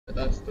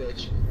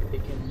hostage.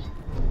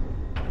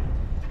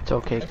 It's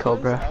okay,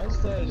 Cobra.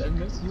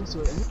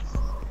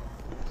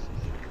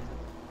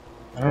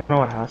 I don't know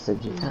what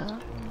hostage is.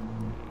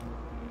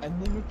 I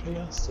never play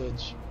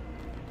hostage.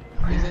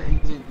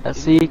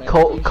 See,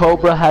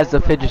 Cobra has the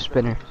fidget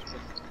spinner.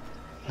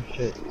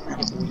 Shit.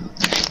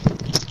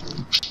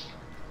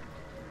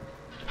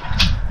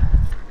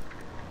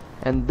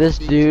 And this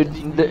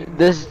dude,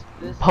 this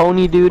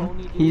pony dude,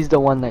 he's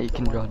the one that you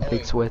can draw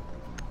dicks with.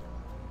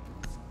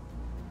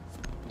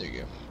 There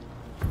you go.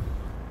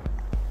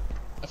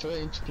 I feel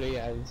like to play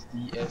as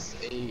the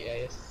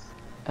SAS.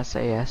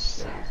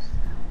 SAS.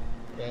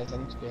 Yeah, I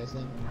need to play as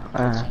them.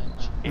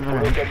 Il faut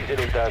localiser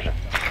l'otage.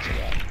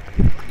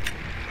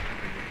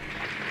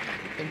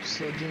 I'm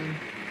sledging.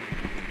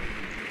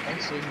 I'm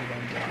sledging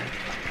down.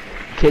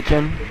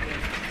 Kitchen.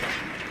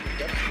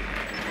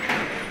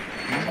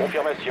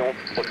 Confirmation,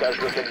 otage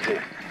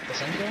localisé.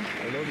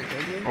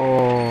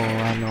 Oh,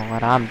 I know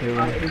what I'm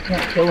doing. We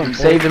can't kill him. I'm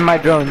saving my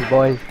drones,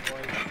 boys.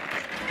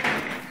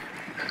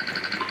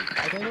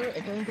 I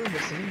can go the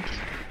same.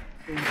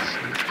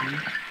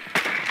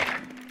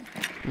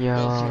 Yo.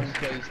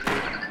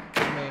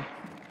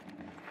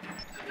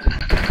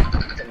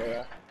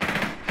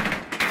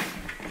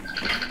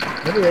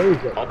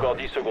 Encore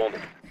 10 secondes.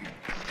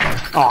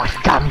 Oh, he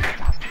got me.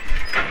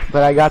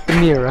 But I got the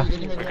mirror.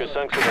 Plus que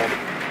 5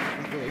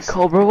 secondes.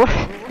 Cobra, what?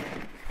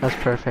 That's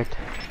perfect.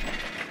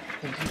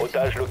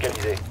 Otage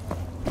localisé.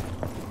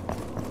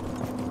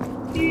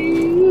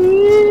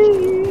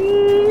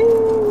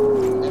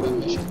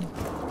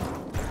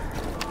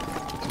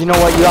 You know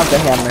what? You have the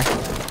hammer.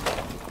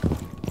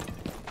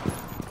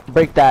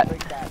 Break that.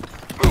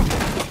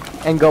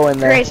 And go in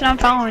there. Grayson, I'm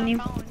following you.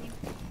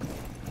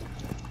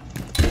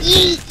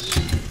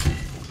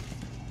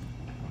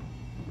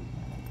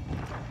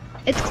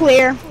 It's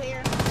clear.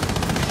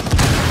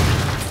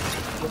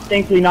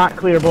 Distinctly not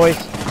clear, boys.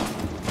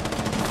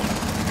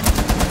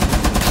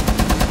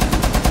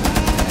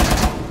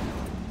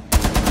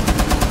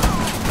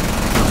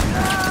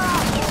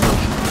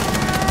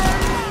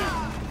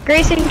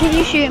 Grayson, can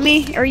you shoot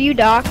me? Or you,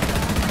 Doc?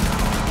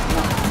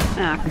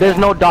 Ah, There's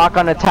no dock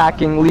on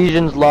attacking.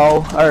 Legion's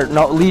low. Or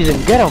no,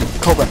 Legion. Get him,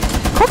 Cobra.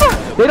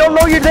 Cobra! They don't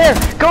know you're there.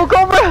 Go,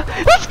 Cobra!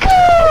 Let's go!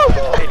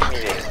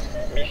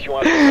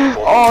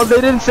 Oh, they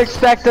didn't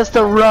expect us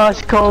to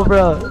rush,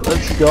 Cobra.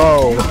 Let's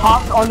go.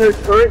 Hopped on their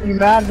turret, you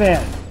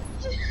madman.